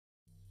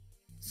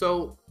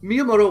So,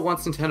 Miyamoto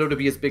wants Nintendo to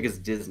be as big as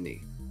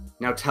Disney.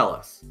 Now tell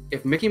us,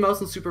 if Mickey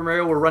Mouse and Super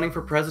Mario were running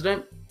for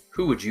president,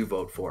 who would you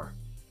vote for?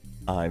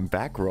 I'm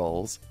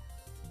Backrolls.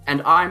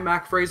 And I'm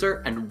Mac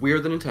Fraser, and we're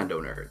the Nintendo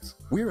Nerds.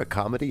 We're a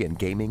comedy and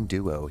gaming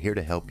duo here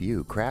to help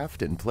you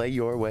craft and play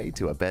your way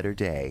to a better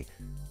day.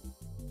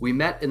 We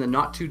met in the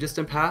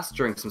not-too-distant past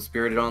during some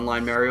spirited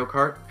online Mario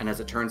Kart, and as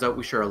it turns out,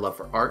 we share a love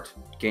for art,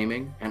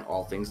 gaming, and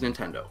all things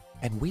Nintendo.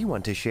 And we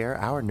want to share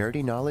our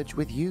nerdy knowledge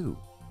with you.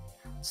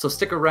 So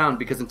stick around,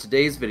 because in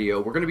today's video,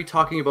 we're going to be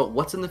talking about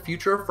what's in the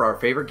future for our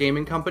favorite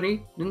gaming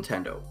company,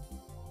 Nintendo.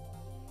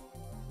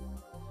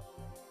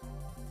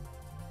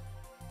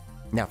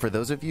 Now, for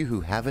those of you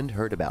who haven't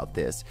heard about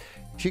this,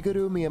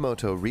 Shigeru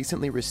Miyamoto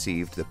recently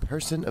received the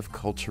Person of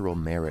Cultural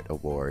Merit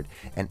Award,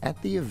 and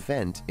at the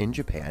event in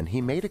Japan,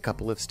 he made a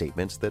couple of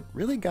statements that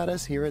really got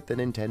us here at the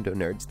Nintendo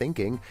Nerds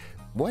thinking,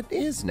 what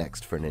is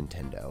next for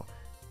Nintendo?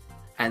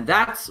 And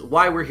that's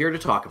why we're here to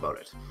talk about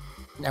it.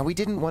 Now, we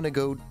didn't want to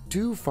go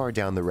too far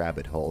down the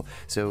rabbit hole,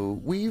 so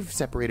we've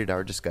separated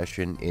our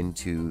discussion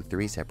into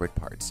 3 separate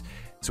parts.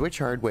 Switch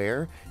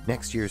hardware,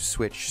 next year's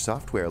Switch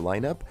software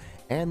lineup,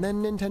 and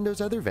then Nintendo's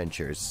other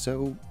ventures.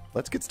 So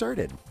let's get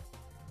started.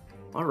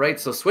 All right,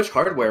 so Switch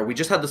hardware. We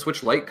just had the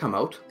Switch Lite come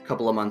out a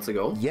couple of months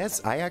ago.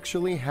 Yes, I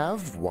actually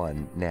have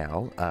one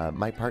now.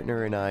 My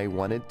partner and I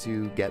wanted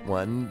to get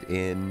one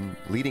in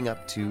leading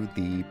up to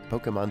the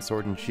Pokemon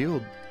Sword and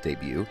Shield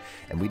debut,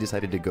 and we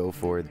decided to go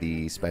for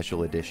the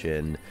special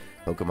edition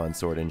Pokemon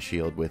Sword and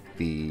Shield with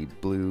the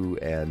blue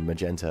and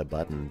magenta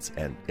buttons,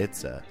 and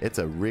it's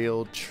a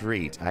real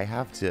treat. I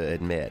have to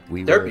admit,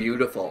 they're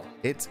beautiful.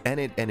 It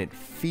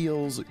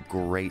feels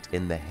great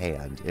in the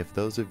hand. If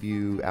those of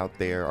you out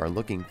there are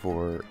looking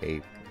for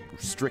a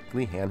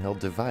strictly handheld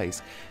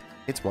device,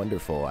 it's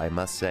wonderful, I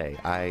must say.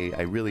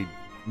 I really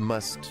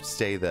must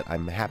say that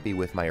I'm happy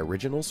with my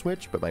original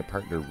Switch, but my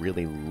partner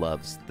really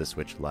loves the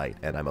Switch Lite,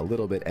 and I'm a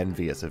little bit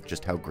envious of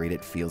just how great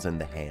it feels in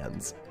the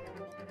hands.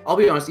 I'll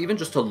be honest, even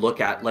just to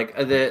look at, like,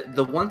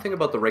 the one thing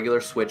about the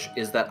regular Switch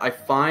is that I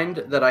find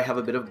that I have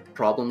a bit of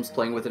problems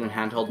playing with it in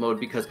handheld mode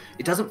because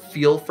it doesn't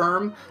feel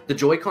firm. The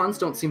Joy-Cons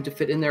don't seem to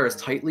fit in there as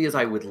tightly as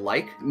I would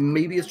like.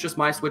 Maybe it's just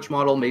my Switch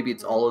model, maybe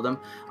it's all of them.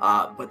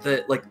 But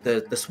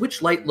the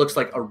Switch Lite looks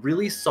like a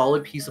really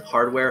solid piece of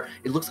hardware.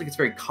 It looks like it's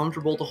very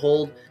comfortable to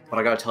hold, but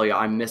I gotta tell you,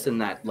 I'm missing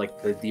that,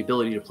 like, the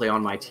ability to play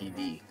on my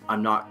TV.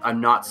 I'm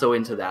not so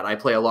into that. I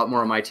play a lot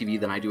more on my TV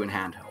than I do in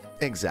handheld.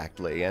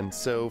 Exactly, and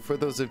so for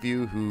those of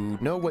you who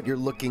know what you're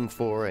looking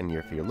for, and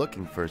if you're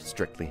looking for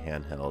strictly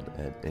handheld,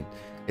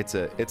 it's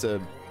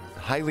a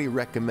highly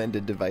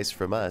recommended device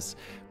from us,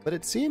 but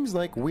it seems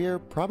like we're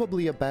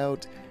probably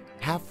about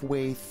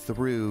halfway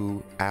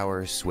through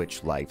our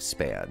Switch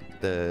lifespan.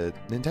 The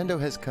Nintendo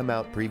has come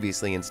out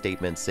previously in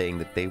statements saying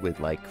that they would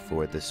like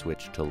for the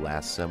Switch to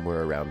last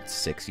somewhere around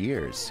 6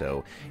 years,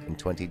 so in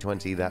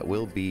 2020 that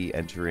will be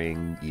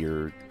entering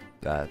year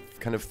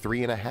kind of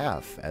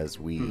 3.5 as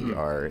we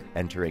are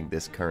entering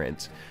this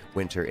current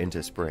winter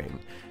into spring.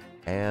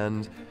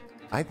 And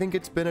I think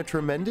it's been a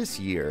tremendous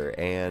year,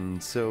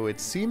 and so it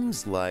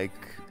seems like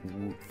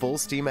full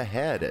steam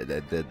ahead.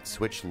 The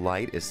Switch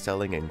Lite is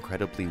selling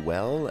incredibly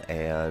well,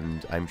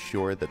 and I'm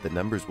sure that the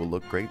numbers will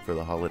look great for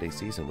the holiday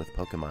season with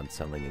Pokemon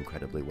selling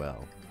incredibly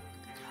well.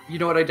 You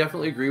know what? I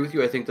definitely agree with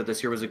you. I think that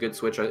this year was a good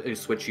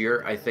Switch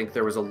year. I think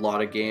there was a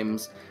lot of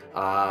games,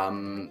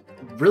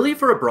 really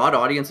for a broad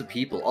audience of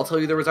people. I'll tell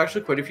you, there was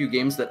actually quite a few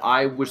games that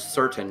I was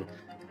certain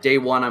day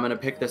one I'm going to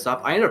pick this up.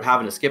 I ended up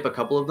having to skip a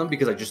couple of them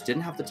because I just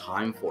didn't have the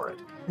time for it.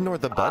 Nor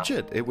the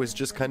budget. It was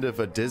just kind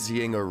of a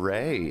dizzying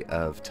array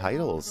of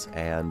titles,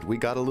 and we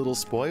got a little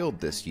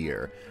spoiled this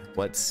year.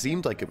 What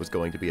seemed like it was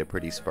going to be a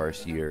pretty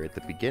sparse year at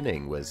the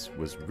beginning was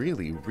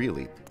really,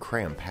 really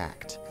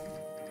cram-packed.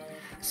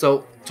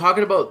 So,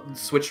 talking about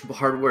Switch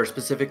hardware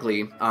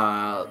specifically,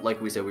 like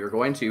we said we were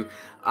going to,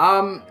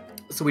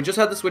 so we just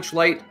had the Switch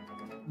Lite.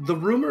 The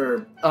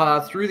rumor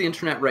through the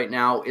internet right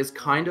now is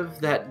kind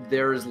of that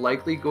there is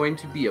likely going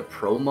to be a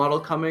Pro model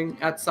coming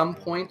at some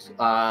point.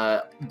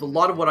 A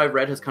lot of what I've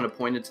read has kind of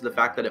pointed to the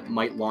fact that it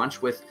might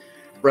launch with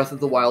Breath of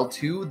the Wild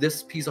 2,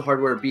 this piece of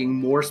hardware being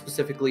more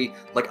specifically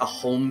like a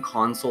home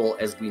console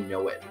as we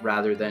know it,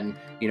 rather than,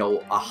 you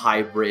know, a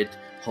hybrid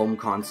home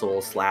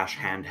console /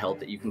 handheld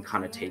that you can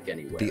kind of take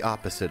anywhere. The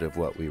opposite of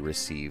what we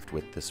received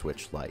with the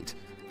Switch Lite.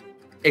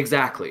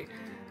 Exactly.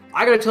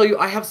 I gotta tell you,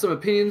 I have some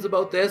opinions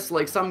about this,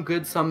 like some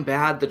good, some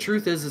bad. The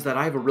truth is that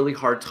I have a really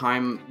hard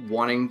time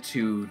wanting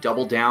to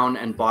double down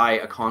and buy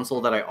a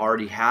console that I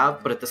already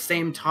have, but at the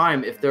same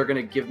time, if they're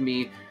gonna give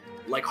me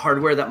like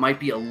hardware that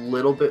might be a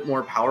little bit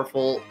more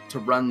powerful to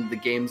run the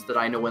games that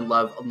I know and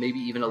love, maybe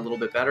even a little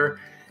bit better,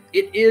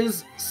 it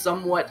is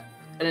somewhat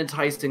an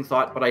enticing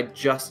thought, but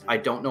I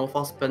don't know if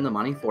I'll spend the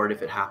money for it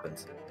if it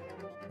happens.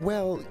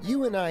 Well,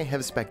 you and I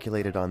have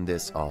speculated on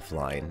this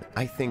offline.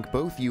 I think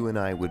both you and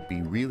I would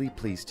be really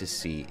pleased to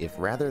see if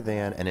rather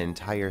than an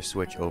entire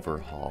Switch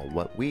overhaul,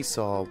 what we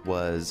saw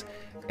was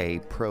a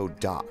Pro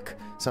dock,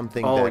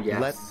 something that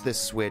let the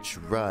Switch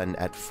run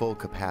at full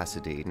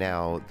capacity.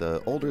 Now,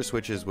 the older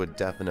Switches would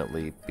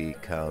definitely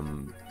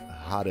become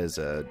hot as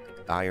a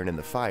iron in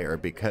the fire,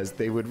 because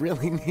they would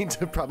really need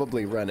to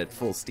probably run at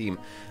full steam,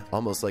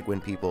 almost like when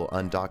people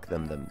undock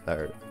them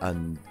or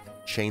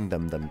unchain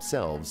them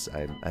themselves.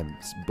 I'm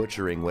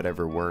butchering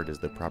whatever word is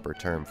the proper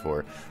term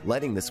for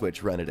letting the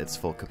Switch run at its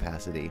full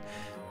capacity.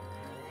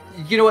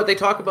 You know what they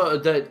talk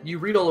about, that you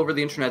read all over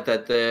the internet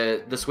that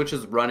the Switch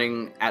is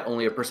running at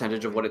only a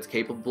percentage of what it's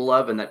capable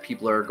of, and that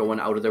people are going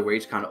out of their way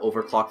to kind of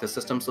overclock the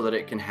system so that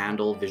it can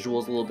handle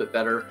visuals a little bit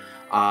better.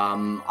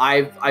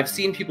 I've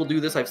seen people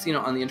do this. I've seen it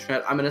on the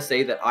internet. I'm going to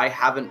say that I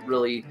haven't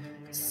really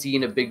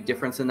seen a big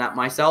difference in that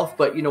myself,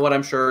 but you know what,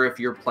 I'm sure if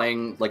you're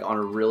playing like on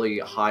a really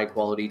high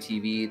quality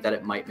TV that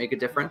it might make a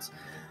difference.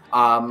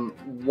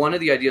 One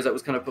of the ideas that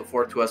was kind of put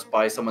forth to us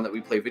by someone that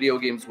we play video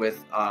games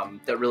with,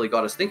 that really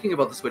got us thinking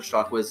about the Switch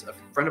dock, was a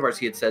friend of ours.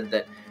 He had said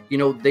that, you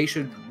know, they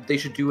should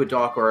do a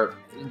dock, or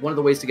one of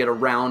the ways to get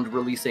around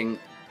releasing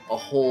a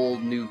whole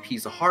new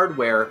piece of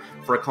hardware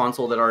for a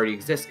console that already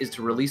exists is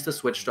to release the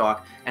Switch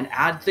dock and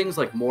add things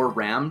like more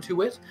RAM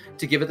to it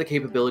to give it the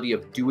capability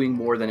of doing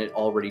more than it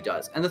already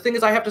does. And the thing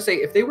is, I have to say,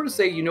 if they were to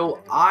say, you know,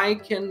 I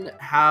can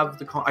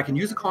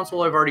use the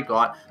console I've already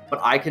got,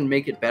 but I can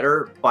make it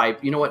better by,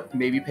 you know what,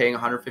 maybe paying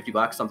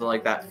 $150, something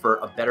like that, for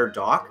a better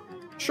dock.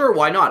 Sure,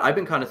 why not? I've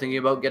been kind of thinking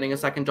about getting a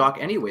second dock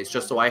anyways,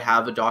 just so I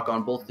have a dock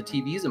on both the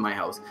TVs in my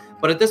house.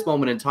 But at this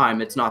moment in time,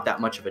 it's not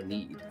that much of a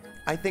need.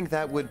 I think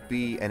that would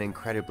be an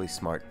incredibly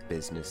smart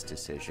business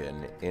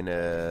decision. In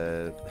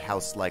a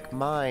house like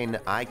mine,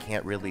 I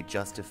can't really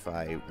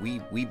justify.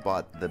 We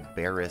bought the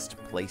barest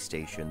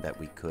PlayStation that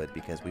we could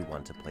because we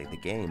want to play the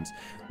games.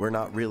 We're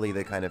not really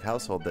the kind of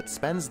household that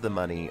spends the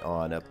money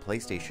on a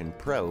PlayStation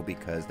Pro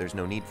because there's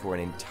no need for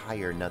an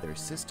entire another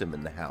system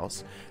in the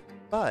house.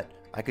 But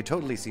I could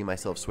totally see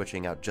myself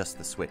switching out just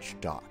the Switch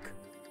dock.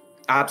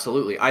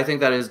 Absolutely. I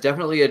think that is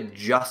definitely a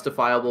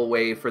justifiable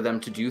way for them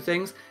to do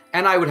things,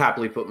 and I would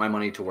happily put my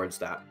money towards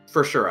that.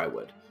 For sure I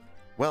would.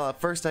 Well,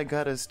 at first I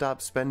gotta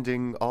stop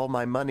spending all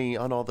my money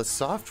on all the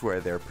software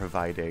they're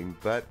providing,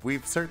 but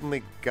we've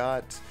certainly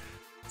got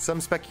some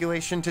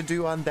speculation to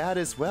do on that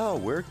as well.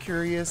 We're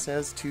curious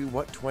as to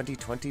what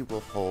 2020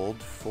 will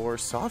hold for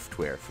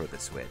software for the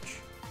Switch.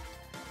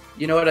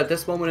 You know what, at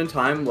this moment in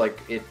time, like,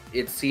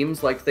 it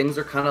seems like things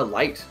are kind of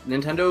light.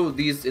 Nintendo,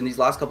 in these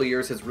last couple of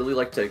years, has really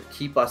liked to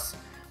keep us,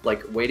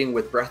 like, waiting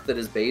with breath that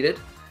is bated.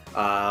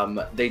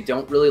 They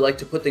don't really like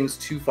to put things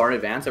too far in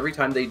advance. Every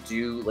time they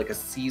do, like, a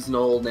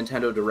seasonal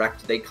Nintendo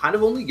Direct, they kind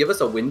of only give us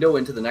a window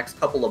into the next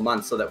couple of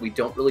months so that we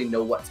don't really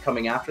know what's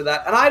coming after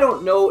that. And I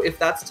don't know if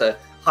that's to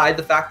hide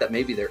the fact that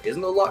maybe there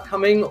isn't a lot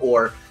coming,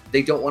 or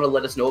they don't want to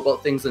let us know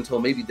about things until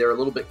maybe they're a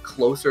little bit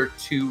closer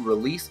to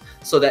release,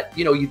 so that,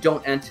 you know, you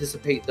don't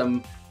anticipate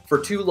them for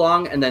too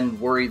long and then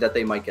worry that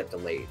they might get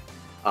delayed.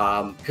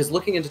 Because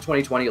looking into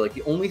 2020, like,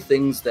 the only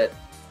things that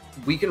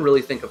we can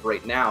really think of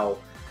right now,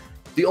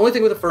 the only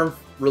thing with a firm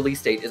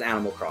release date is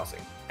Animal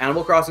Crossing.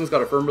 Animal Crossing's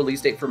got a firm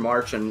release date for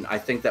March, and I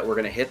think that we're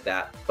going to hit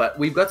that. But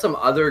we've got some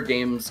other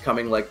games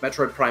coming, like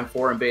Metroid Prime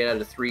 4 and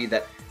Bayonetta 3,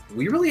 that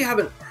we really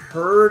haven't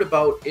heard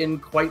about in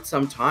quite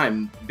some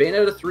time.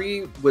 Bayonetta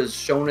 3 was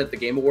shown at the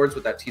Game Awards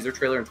with that teaser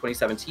trailer in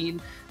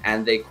 2017,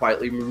 and they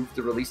quietly moved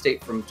the release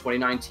date from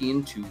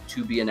 2019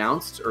 to be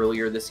announced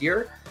earlier this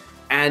year.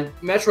 And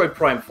Metroid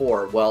Prime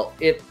 4, well,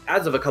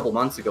 as of a couple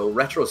months ago,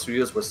 Retro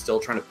Studios was still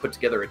trying to put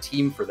together a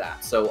team for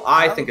that. So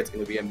I think it's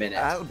going to be a minute.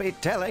 I'll be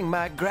telling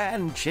my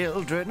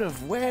grandchildren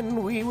of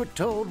when we were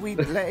told we'd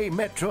play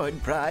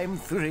Metroid Prime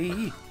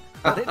 3,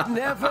 but it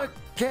never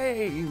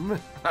came.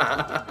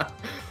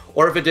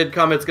 Or if it did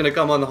come, it's going to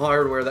come on the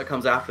hardware that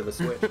comes after the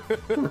Switch.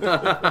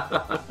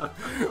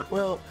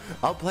 Well,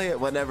 I'll play it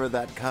whenever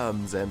that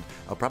comes, and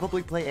I'll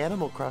probably play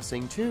Animal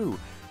Crossing too.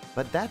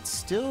 But that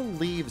still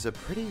leaves a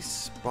pretty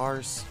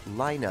sparse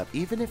lineup,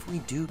 even if we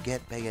do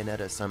get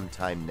Bayonetta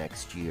sometime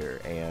next year.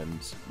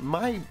 And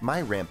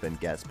my rampant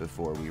guess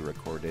before we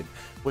recorded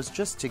was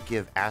just to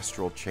give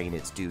Astral Chain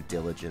its due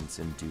diligence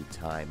in due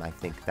time. I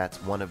think that's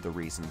one of the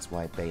reasons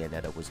why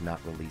Bayonetta was not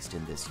released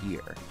in this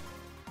year.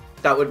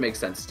 That would make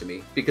sense to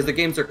me, because the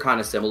games are kind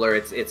of similar.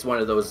 It's one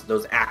of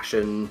those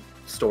action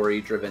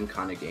story driven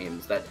kind of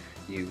games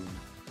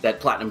that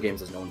Platinum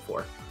Games is known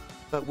for.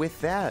 But with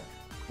that,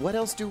 what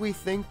else do we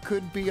think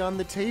could be on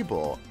the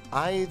table?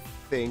 I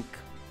think,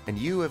 and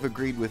you have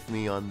agreed with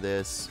me on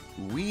this,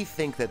 we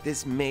think that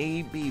this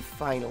may be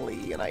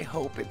finally, and I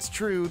hope it's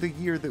true, the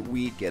year that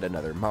we get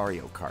another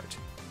Mario Kart.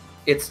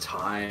 It's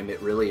time,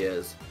 it really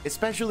is.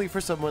 Especially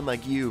for someone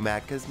like you,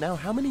 Matt, because now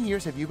how many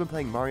years have you been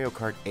playing Mario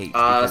Kart 8?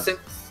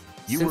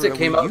 Since it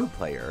came out. Wii U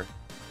player.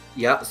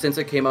 Yeah, since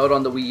it came out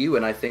on the Wii U,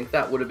 and I think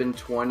that would have been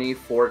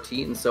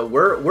 2014. So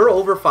we're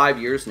over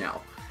 5 years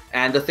now.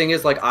 And the thing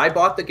is, like, I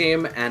bought the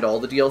game and all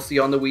the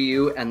DLC on the Wii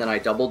U, and then I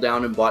doubled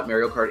down and bought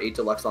Mario Kart 8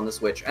 Deluxe on the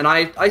Switch. And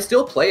I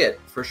still play it,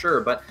 for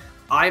sure, but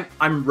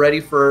I'm ready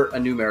for a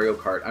new Mario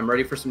Kart. I'm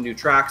ready for some new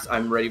tracks.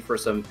 I'm ready for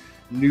some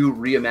new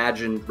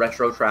reimagined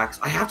retro tracks.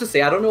 I have to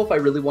say, I don't know if I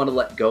really want to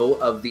let go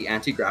of the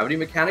anti-gravity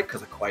mechanic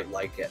because I quite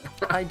like it.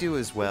 I do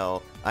as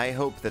well. I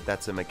hope that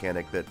that's a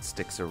mechanic that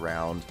sticks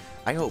around.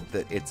 I hope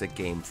that it's a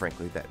game,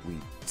 frankly, that we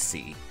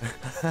see.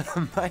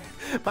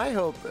 my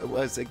hope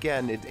was,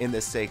 again, in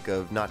the sake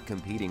of not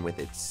competing with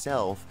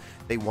itself,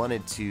 they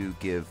wanted to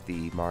give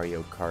the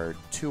Mario Kart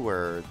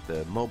Tour,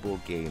 the mobile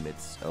game,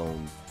 its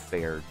own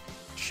fair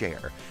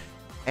share.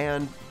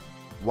 And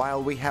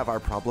while we have our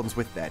problems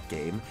with that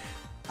game,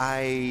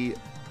 I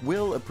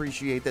will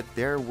appreciate that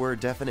there were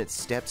definite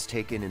steps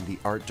taken in the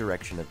art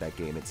direction of that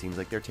game. It seems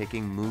like they're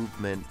taking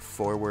movement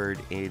forward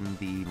in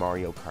the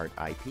Mario Kart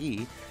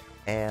IP,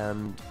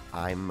 and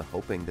I'm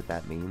hoping that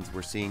that means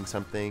we're seeing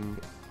something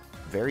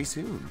very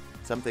soon.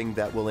 Something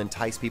that will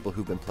entice people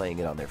who've been playing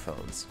it on their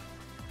phones.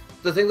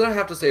 The thing that I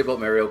have to say about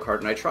Mario Kart,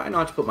 and I try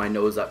not to put my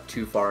nose up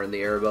too far in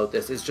the air about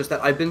this, is just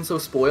that I've been so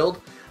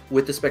spoiled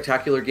with the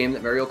spectacular game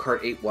that Mario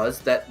Kart 8 was,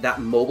 that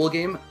mobile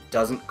game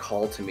doesn't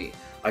call to me.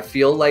 I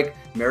feel like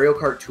Mario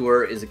Kart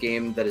Tour is a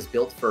game that is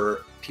built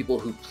for people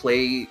who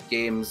play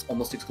games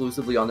almost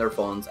exclusively on their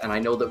phones, and I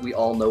know that we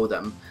all know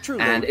them.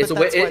 Truly, and it's a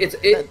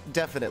way.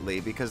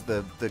 Definitely, because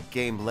the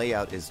game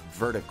layout is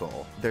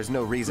vertical. There's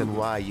no reason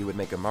why you would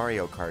make a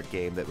Mario Kart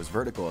game that was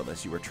vertical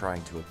unless you were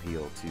trying to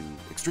appeal to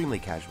extremely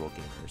casual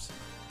gamers.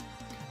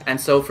 And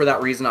so for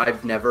that reason, I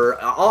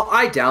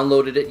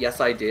downloaded it. Yes,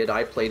 I did.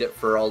 I played it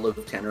for all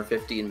of 10 or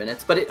 15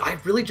 minutes, but I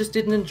really just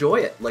didn't enjoy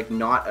it. Like,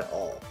 not at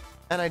all.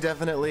 And I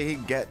definitely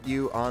get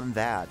you on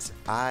that.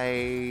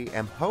 I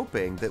am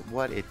hoping that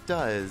what it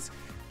does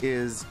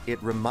is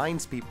it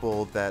reminds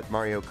people that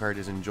Mario Kart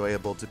is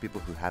enjoyable to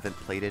people who haven't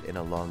played it in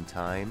a long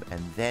time, and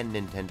then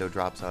Nintendo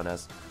drops on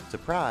us,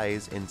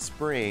 surprise, in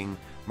spring,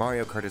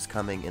 Mario Kart is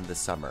coming in the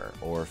summer,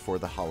 or for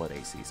the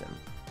holiday season.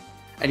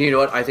 And you know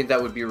what? I think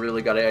that would be a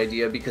really good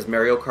idea, because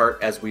Mario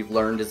Kart, as we've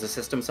learned, is a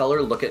system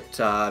seller. Look at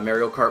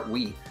Mario Kart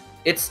Wii.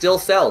 It still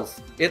sells.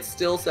 It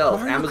still sells.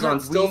 Mario Amazon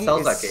Kart still Wii sells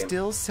is that game.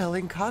 Still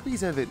selling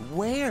copies of it.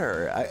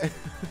 Where?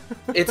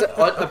 It's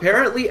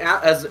apparently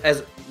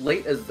as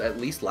late as at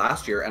least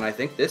last year, and I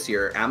think this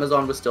year,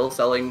 Amazon was still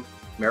selling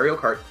Mario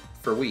Kart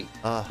for Wii,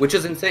 which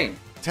is insane.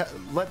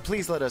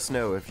 Please let us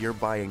know if you're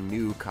buying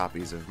new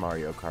copies of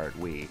Mario Kart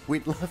Wii.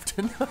 We'd love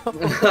to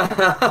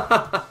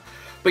know.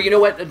 But you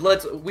know what?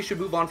 We should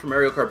move on from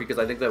Mario Kart, because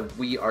I think that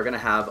we are going to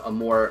have a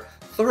more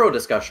thorough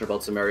discussion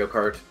about some Mario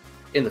Kart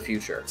in the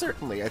future.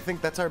 Certainly. I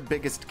think that's our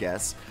biggest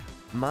guess.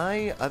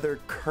 My other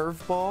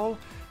curveball,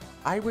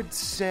 I would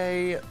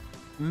say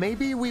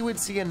maybe we would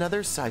see another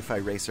sci-fi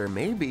racer.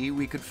 Maybe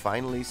we could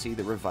finally see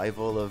the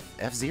revival of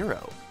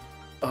F-Zero.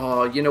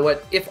 Oh, you know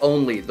what? If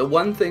only. The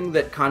one thing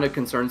that kind of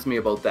concerns me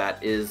about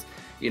that is,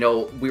 you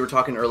know, we were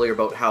talking earlier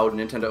about how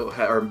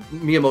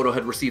Miyamoto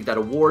had received that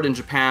award in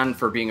Japan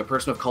for being a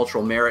person of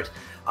cultural merit.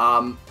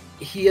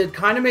 He had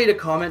kind of made a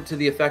comment to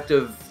the effect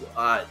of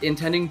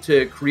intending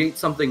to create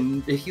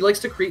something. He likes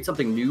to create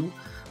something new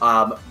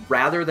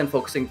rather than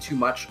focusing too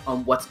much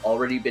on what's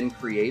already been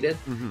created.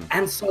 Mm-hmm.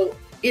 And so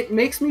it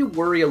makes me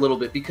worry a little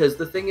bit, because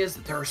the thing is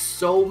that there are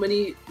so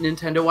many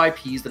Nintendo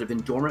IPs that have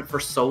been dormant for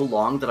so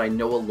long that I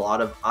know a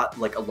lot of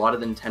the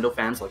Nintendo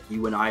fans like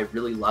you and I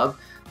really love,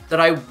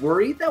 that I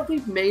worry that we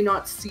may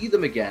not see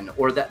them again,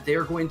 or that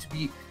they're going to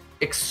be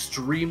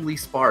extremely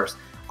sparse.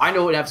 I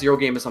know an F-Zero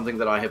game is something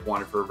that I have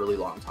wanted for a really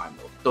long time,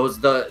 though.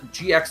 The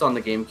GX on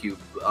the GameCube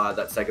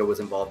that Sega was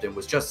involved in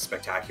was just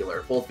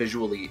spectacular, both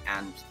visually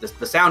and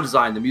the sound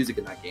design. The music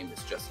in that game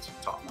is just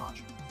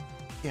top-notch.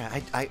 Yeah,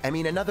 I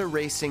mean, another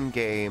racing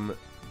game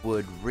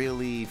would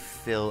really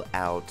fill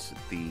out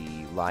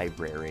the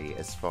library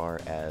as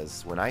far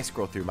as when I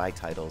scroll through my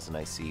titles and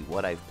I see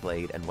what I've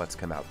played and what's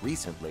come out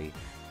recently.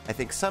 I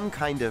think some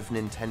kind of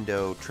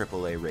Nintendo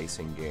AAA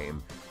racing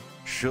game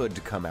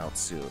should come out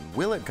soon.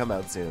 Will it come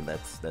out soon?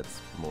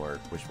 That's more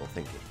wishful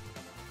thinking.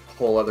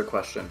 Whole other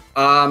question.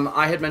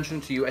 I had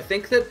mentioned to you, I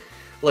think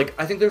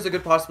there's a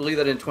good possibility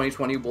that in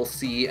 2020 we'll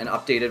see an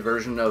updated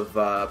version of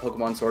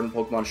Pokemon Sword and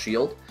Pokemon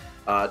Shield.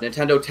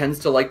 Nintendo tends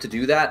to like to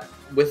do that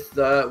with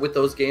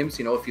those games.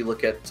 You know, if you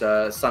look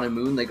at Sun and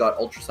Moon, they got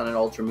Ultra Sun and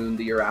Ultra Moon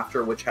the year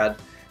after, which had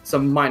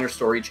some minor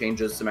story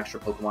changes, some extra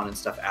Pokemon and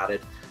stuff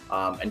added.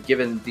 And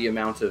given the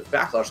amount of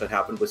backlash that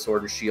happened with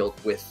Sword and Shield,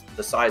 with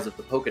the size of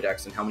the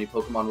Pokedex and how many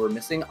Pokemon were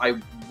missing, I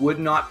would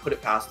not put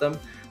it past them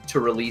to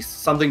release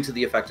something to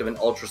the effect of an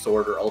Ultra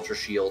Sword or Ultra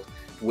Shield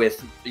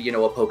with, you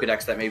know, a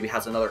Pokedex that maybe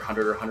has another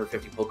 100 or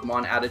 150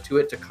 Pokemon added to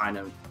it to kind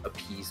of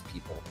appease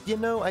people. You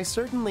know, I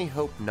certainly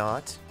hope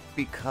not,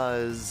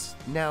 because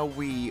now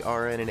we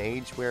are in an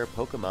age where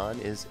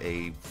Pokemon is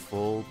a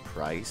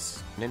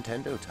full-price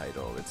Nintendo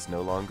title. It's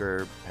no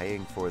longer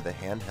paying for the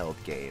handheld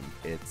game.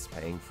 It's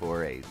paying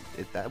for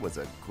that was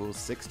a cool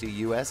 $60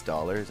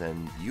 US,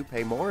 and you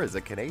pay more as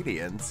a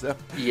Canadian. So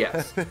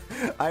yes,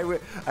 I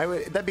would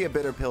that'd be a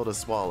bitter pill to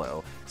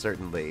swallow.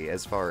 Certainly,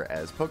 as far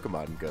as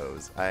Pokemon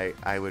goes,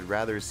 I would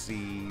rather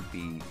see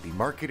the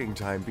marketing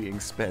time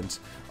being spent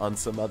on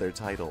some other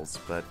titles.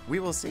 But we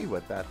will see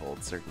what that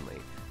holds.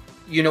 Certainly.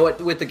 You know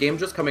what? With the game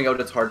just coming out,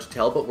 it's hard to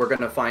tell, but we're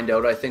going to find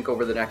out, I think,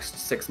 over the next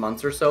 6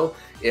 months or so,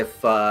 if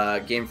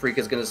Game Freak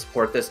is going to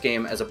support this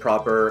game as a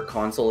proper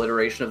console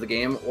iteration of the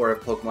game, or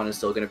if Pokemon is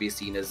still going to be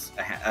seen as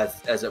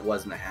it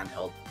was in the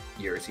handheld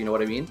years. You know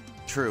what I mean?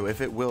 True. If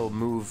it will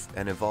move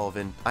and evolve,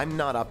 and I'm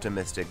not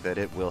optimistic that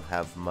it will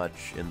have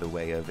much in the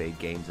way of a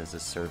games as a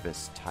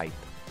service type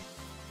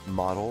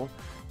model.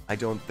 I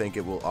don't think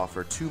it will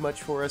offer too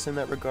much for us in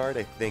that regard.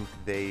 I think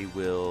they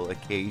will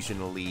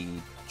occasionally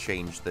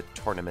change the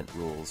tournament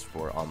rules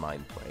for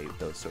online play.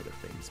 Those sort of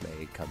things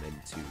may come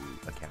into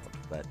account,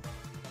 but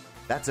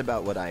that's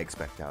about what I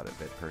expect out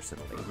of it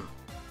personally. Mm-hmm.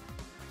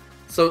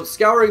 So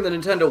scouring the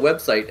Nintendo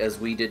website, as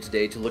we did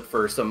today, to look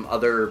for some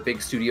other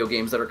big studio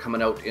games that are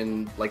coming out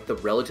in like the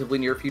relatively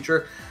near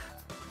future,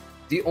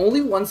 the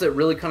only ones that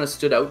really kind of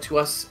stood out to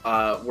us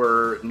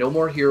were No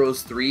More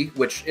Heroes 3,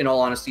 which in all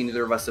honesty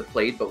neither of us have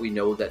played, but we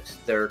know that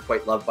they're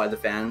quite loved by the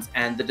fans,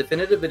 and the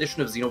definitive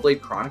edition of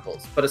Xenoblade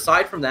Chronicles. But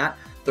aside from that,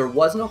 there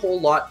wasn't a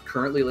whole lot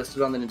currently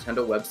listed on the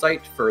Nintendo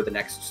website for the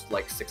next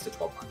like 6 to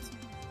 12 months.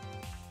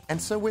 And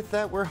so with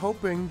that, we're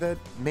hoping that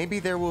maybe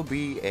there will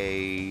be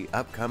a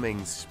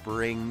upcoming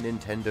spring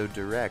Nintendo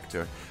Direct,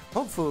 or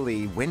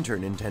hopefully winter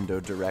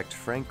Nintendo Direct,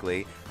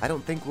 frankly. I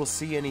don't think we'll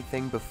see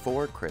anything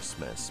before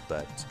Christmas,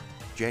 but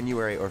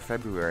January or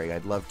February,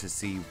 I'd love to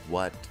see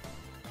what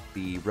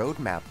the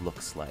roadmap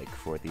looks like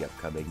for the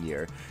upcoming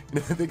year.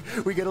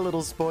 We get a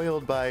little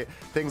spoiled by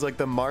things like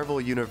the Marvel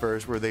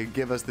Universe, where they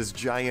give us this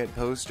giant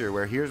poster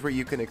where here's where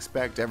you can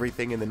expect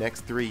everything in the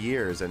next 3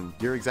 years, and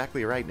you're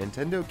exactly right.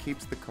 Nintendo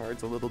keeps the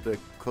cards a little bit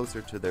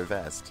closer to their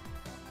vest.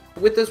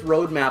 With this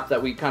roadmap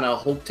that we kind of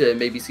hope to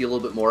maybe see a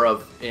little bit more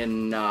of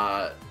in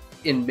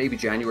maybe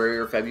January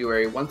or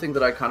February, one thing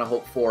that I kind of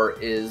hope for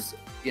is,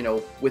 you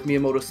know, with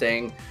Miyamoto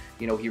saying,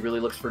 you know, he really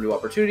looks for new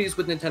opportunities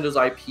with Nintendo's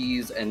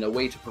IPs and a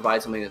way to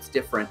provide something that's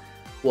different.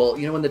 Well,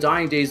 you know, in the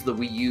dying days of the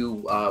Wii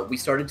U, we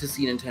started to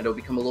see Nintendo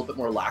become a little bit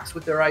more lax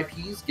with their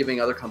IPs,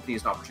 giving other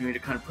companies an opportunity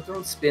to kind of put their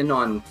own spin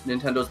on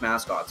Nintendo's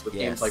mascots with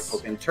games like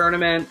Pokemon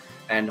Tournament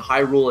and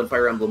Hyrule and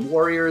Fire Emblem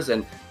Warriors,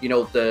 and, you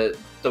know, the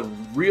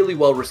really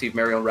well-received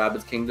Mario and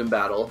Rabbids Kingdom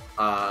Battle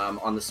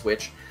on the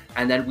Switch.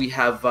 And then we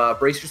have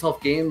Brace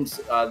Yourself Games.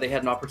 They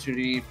had an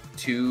opportunity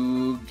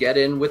to get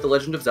in with The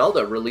Legend of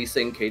Zelda,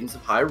 releasing Cadence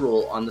of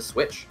Hyrule on the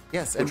Switch.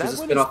 Yes, and that was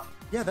a spin-off.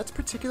 Yeah, that's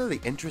particularly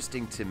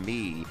interesting to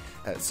me.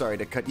 Sorry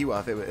to cut you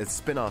off. It was a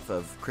spin-off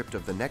of Crypt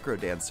of the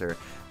Necrodancer.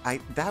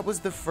 That was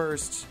the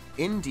first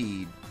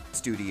indie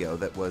studio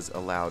that was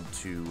allowed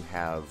to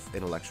have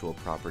intellectual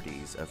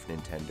properties of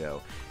Nintendo.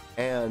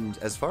 And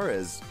as far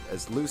as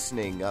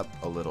loosening up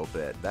a little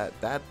bit,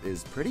 that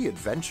is pretty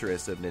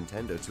adventurous of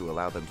Nintendo to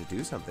allow them to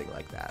do something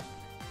like that.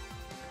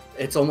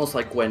 It's almost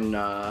like when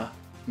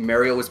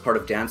Mario was part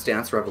of Dance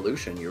Dance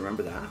Revolution. You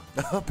remember that?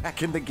 Oh,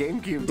 back in the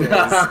GameCube days.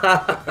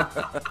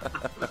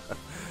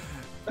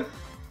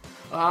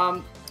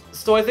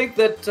 So I think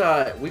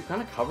that we've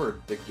kind of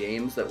covered the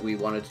games that we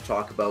wanted to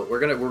talk about. We're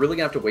really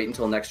gonna have to wait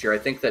until next year. I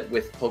think that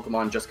with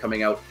Pokemon just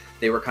coming out,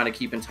 they were kind of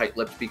keeping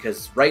tight-lipped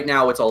because right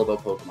now it's all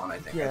about Pokemon. I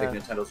think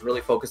Nintendo's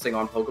really focusing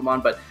on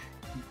Pokemon, but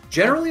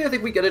generally I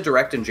think we get a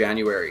Direct in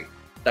January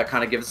that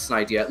kind of gives us an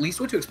idea, at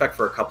least what to expect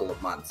for a couple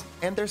of months.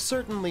 And there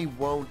certainly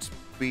won't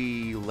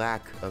be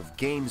lack of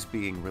games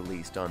being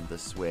released on the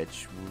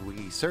Switch.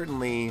 We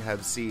certainly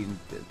have seen,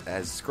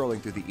 as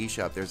scrolling through the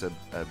eShop, there's a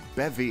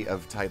bevy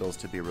of titles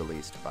to be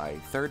released by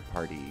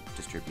third-party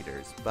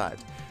distributors, but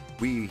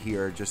we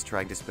here are just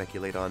trying to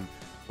speculate on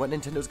what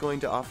Nintendo's going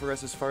to offer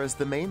us as far as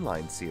the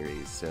mainline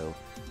series. So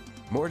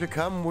more to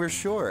come, we're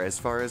sure, as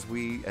far as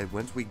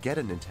once we get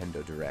a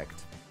Nintendo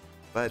Direct.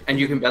 And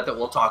you can bet that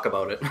we'll talk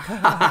about it.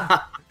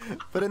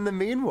 But in the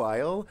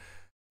meanwhile,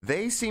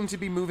 they seem to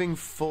be moving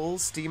full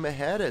steam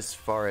ahead as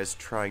far as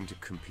trying to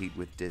compete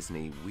with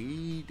Disney.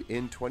 We,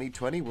 in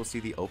 2020, will see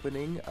the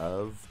opening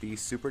of the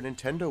Super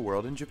Nintendo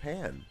World in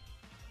Japan.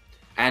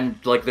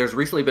 And, like, there's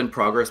recently been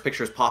progress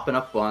pictures popping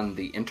up on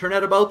the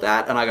internet about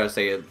that, and I gotta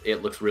say,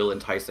 it looks real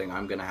enticing.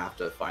 I'm gonna have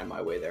to find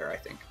my way there, I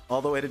think.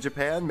 All the way to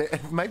Japan?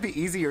 It might be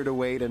easier to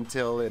wait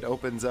until it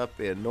opens up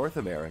in North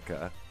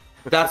America.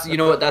 You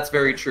know what, that's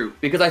very true.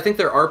 Because I think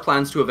there are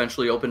plans to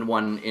eventually open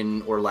one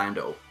in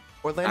Orlando.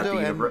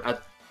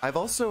 I've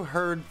also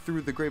heard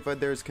through the grapevine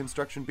there's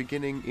construction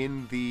beginning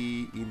in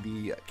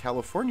the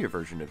California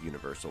version of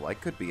Universal. I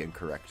could be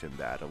incorrect in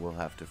that, and we'll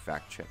have to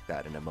fact check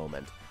that in a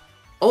moment.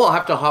 Oh, I'll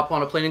have to hop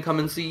on a plane and come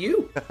and see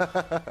you.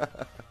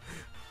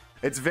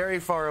 It's very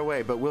far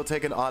away, but we'll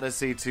take an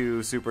Odyssey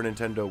to Super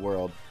Nintendo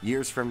World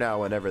years from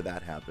now, whenever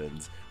that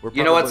happens. We're probably,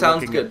 you know what,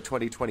 sounds good, at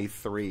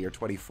 2023 or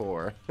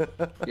 24.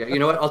 Yeah, you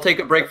know what? I'll take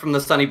a break from the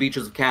sunny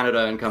beaches of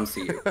Canada and come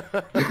see you.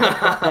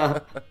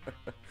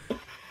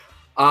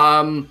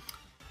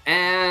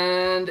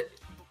 And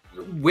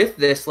with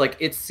this, like,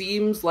 it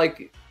seems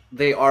like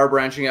they are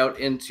branching out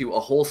into a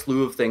whole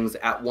slew of things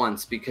at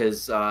once,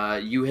 because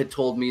you had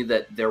told me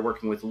that they're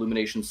working with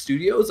Illumination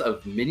Studios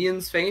of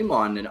Minions fame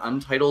on an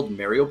untitled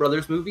Mario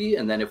Brothers movie.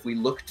 And then if we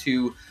look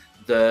to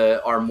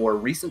our more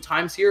recent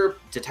times here,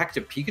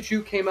 Detective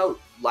Pikachu came out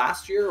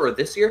last year or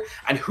this year,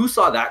 and who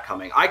saw that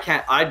coming?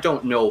 I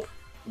don't know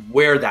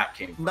where that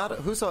came from. Not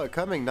who saw it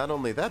coming, not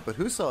only that, but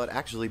who saw it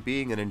actually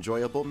being an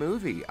enjoyable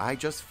movie. I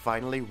just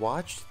finally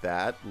watched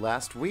that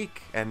last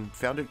week and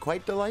found it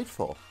quite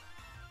delightful.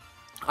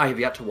 I have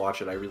yet to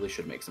watch it. I really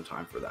should make some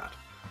time for that.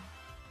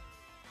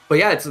 But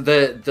yeah, it's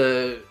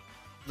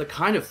the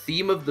kind of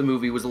theme of the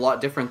movie was a lot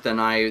different than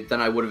I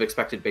would have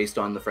expected based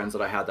on the friends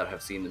that I had that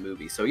have seen the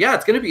movie. So yeah,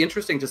 it's going to be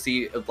interesting to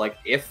see like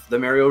if the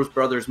Mario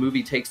Brothers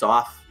movie takes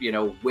off, you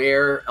know,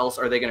 where else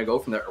are they going to go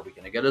from there? Are we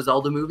going to get a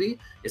Zelda movie?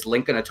 Is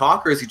Link going to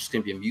talk, or is he just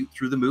going to be a mute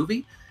through the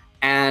movie?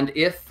 And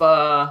if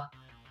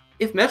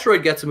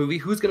Metroid gets a movie,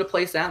 who's going to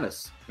play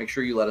Samus? Make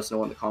sure you let us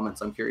know in the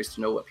comments. I'm curious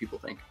to know what people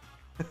think.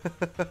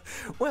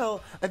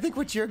 Well, I think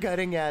what you're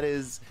getting at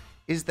is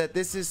that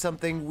this is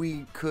something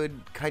we could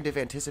kind of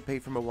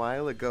anticipate from a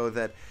while ago,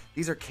 that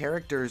these are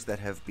characters that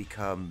have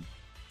become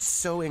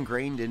so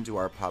ingrained into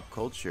our pop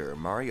culture.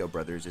 Mario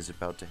Brothers is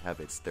about to have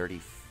its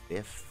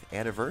 35th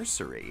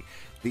anniversary.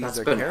 These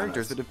are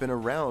characters that have been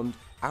around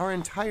our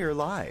entire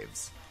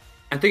lives.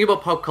 And think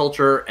about pop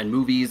culture and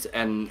movies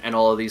and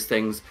all of these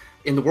things.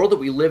 In the world that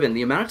we live in,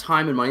 the amount of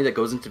time and money that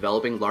goes into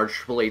developing large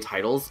AAA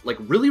titles like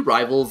really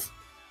rivals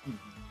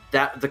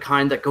the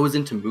kind that goes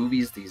into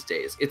movies these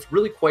days. It's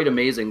really quite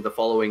amazing the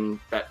following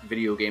that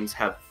video games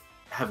have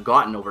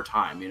gotten over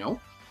time, you know?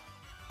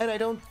 And I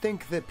don't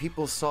think that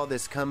people saw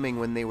this coming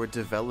when they were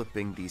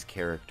developing these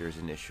characters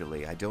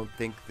initially. I don't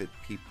think that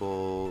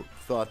people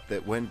thought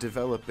that when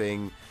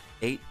developing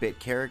 8-bit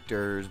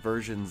characters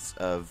versions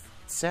of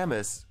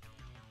Samus,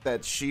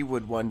 that she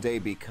would one day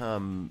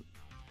become,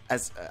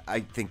 as I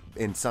think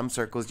in some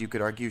circles you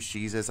could argue,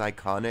 she's as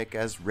iconic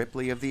as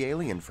Ripley of the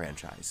Alien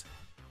franchise.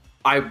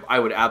 I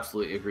would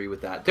absolutely agree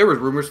with that. There were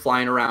rumors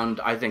flying around,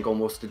 I think,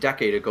 almost a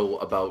decade ago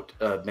about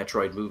a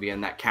Metroid movie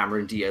and that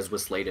Cameron Diaz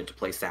was slated to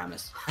play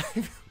Samus.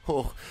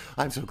 Oh,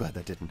 I'm so glad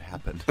that didn't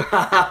happen.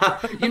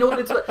 You know what?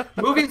 It's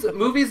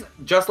movies,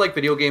 just like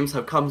video games,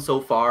 have come so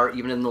far,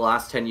 even in the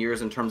last 10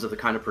 years, in terms of the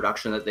kind of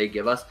production that they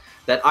give us,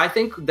 that I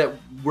think that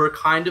we're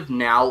kind of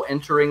now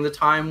entering the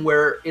time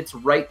where it's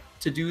right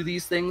to do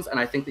these things, and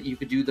I think that you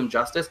could do them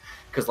justice.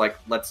 Because, like,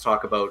 let's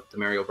talk about the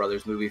Mario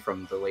Brothers movie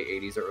from the late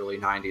 80s or early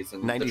 90s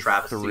and the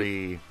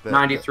travesty.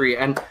 93,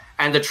 and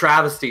the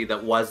travesty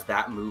that was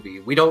that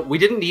movie. We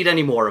didn't need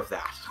any more of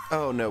that.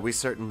 Oh no, we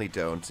certainly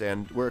don't.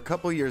 And we're a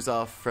couple years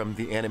off from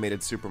the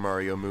animated Super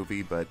Mario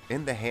movie, but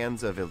in the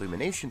hands of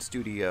Illumination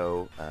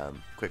Studio,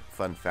 quick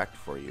fun fact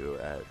for you,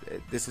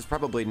 this is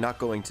probably not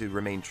going to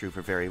remain true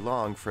for very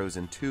long.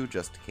 Frozen 2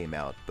 just came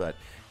out, but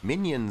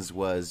Minions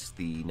was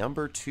the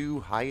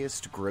 #2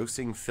 highest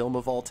grossing film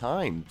of all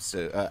time.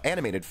 So,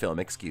 animated film,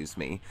 excuse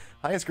me.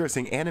 Highest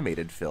grossing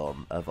animated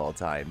film of all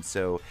time.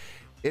 So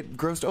it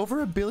grossed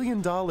over $1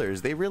 billion.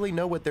 They really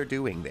know what they're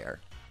doing there.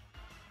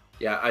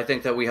 Yeah, I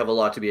think that we have a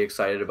lot to be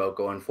excited about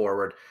going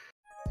forward.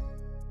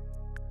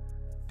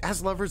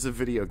 As lovers of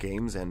video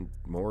games, and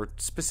more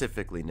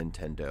specifically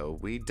Nintendo,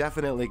 we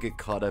definitely get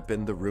caught up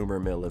in the rumor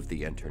mill of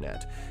the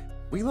internet.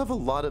 We love a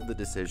lot of the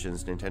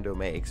decisions Nintendo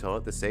makes, while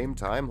at the same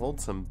time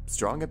hold some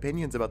strong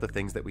opinions about the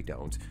things that we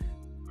don't.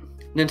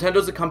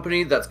 Nintendo's a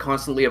company that's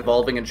constantly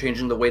evolving and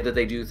changing the way that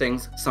they do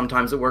things.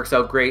 Sometimes it works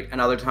out great,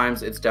 and other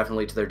times it's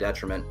definitely to their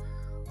detriment.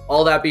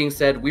 All that being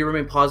said, we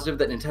remain positive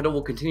that Nintendo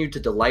will continue to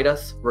delight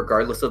us,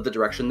 regardless of the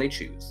direction they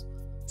choose.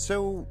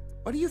 So,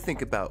 what do you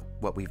think about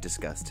what we've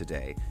discussed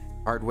today?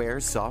 Hardware,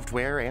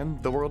 software,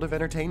 and the world of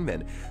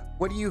entertainment.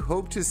 What do you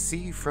hope to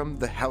see from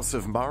the House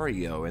of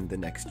Mario in the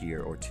next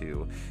year or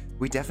two?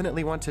 We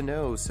definitely want to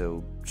know,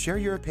 so share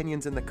your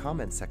opinions in the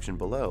comments section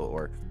below,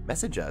 or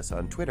message us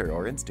on Twitter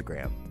or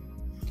Instagram.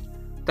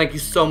 Thank you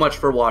so much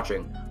for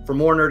watching. For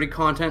more nerdy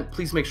content,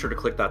 please make sure to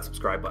click that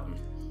subscribe button.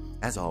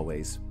 As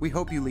always, we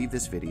hope you leave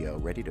this video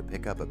ready to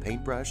pick up a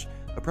paintbrush,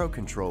 a Pro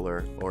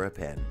Controller, or a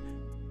pen.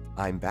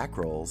 I'm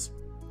Backrolls.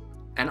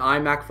 And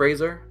I'm Mac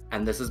Fraser,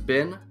 and this has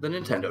been the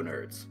Nintendo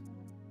Nerds.